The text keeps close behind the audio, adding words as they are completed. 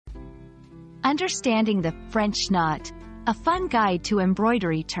Understanding the French knot, a fun guide to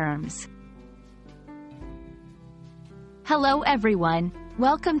embroidery terms. Hello everyone,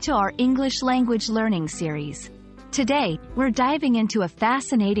 welcome to our English language learning series. Today, we're diving into a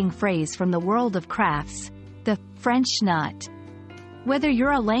fascinating phrase from the world of crafts, the French knot. Whether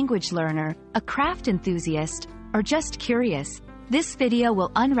you're a language learner, a craft enthusiast, or just curious, this video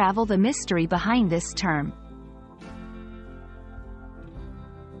will unravel the mystery behind this term.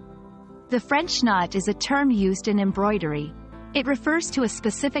 The French knot is a term used in embroidery. It refers to a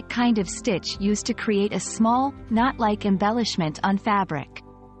specific kind of stitch used to create a small, knot-like embellishment on fabric.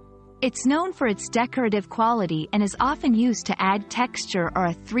 It's known for its decorative quality and is often used to add texture or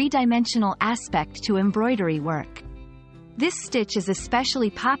a three-dimensional aspect to embroidery work. This stitch is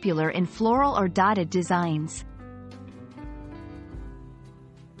especially popular in floral or dotted designs.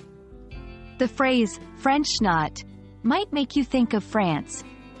 The phrase, French knot, might make you think of France,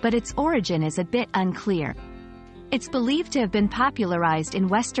 but its origin is a bit unclear. It's believed to have been popularized in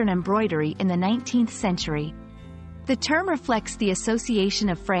Western embroidery in the 19th century. The term reflects the association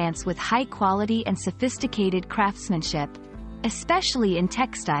of France with high quality and sophisticated craftsmanship, especially in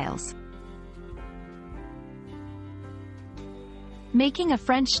textiles. Making a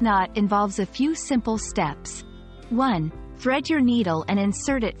French knot involves a few simple steps. 1. Thread your needle and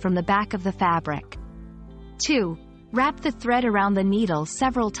insert it from the back of the fabric. 2. Wrap the thread around the needle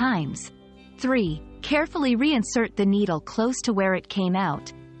several times. 3. Carefully reinsert the needle close to where it came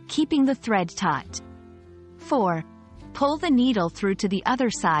out, keeping the thread taut. 4. Pull the needle through to the other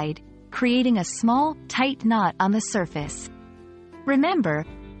side, creating a small, tight knot on the surface. Remember,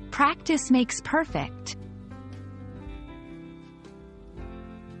 practice makes perfect.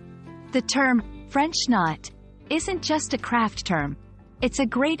 The term, French knot, isn't just a craft term. It's a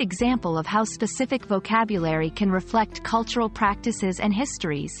great example of how specific vocabulary can reflect cultural practices and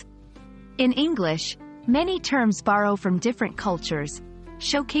histories. In English, many terms borrow from different cultures,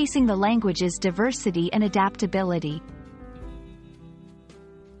 showcasing the language's diversity and adaptability.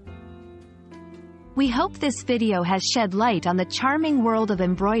 We hope this video has shed light on the charming world of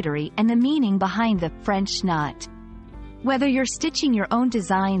embroidery and the meaning behind the French knot. Whether you're stitching your own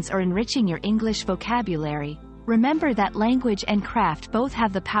designs or enriching your English vocabulary, remember that language and craft both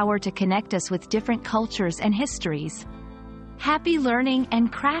have the power to connect us with different cultures and histories. Happy learning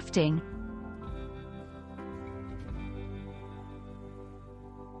and crafting!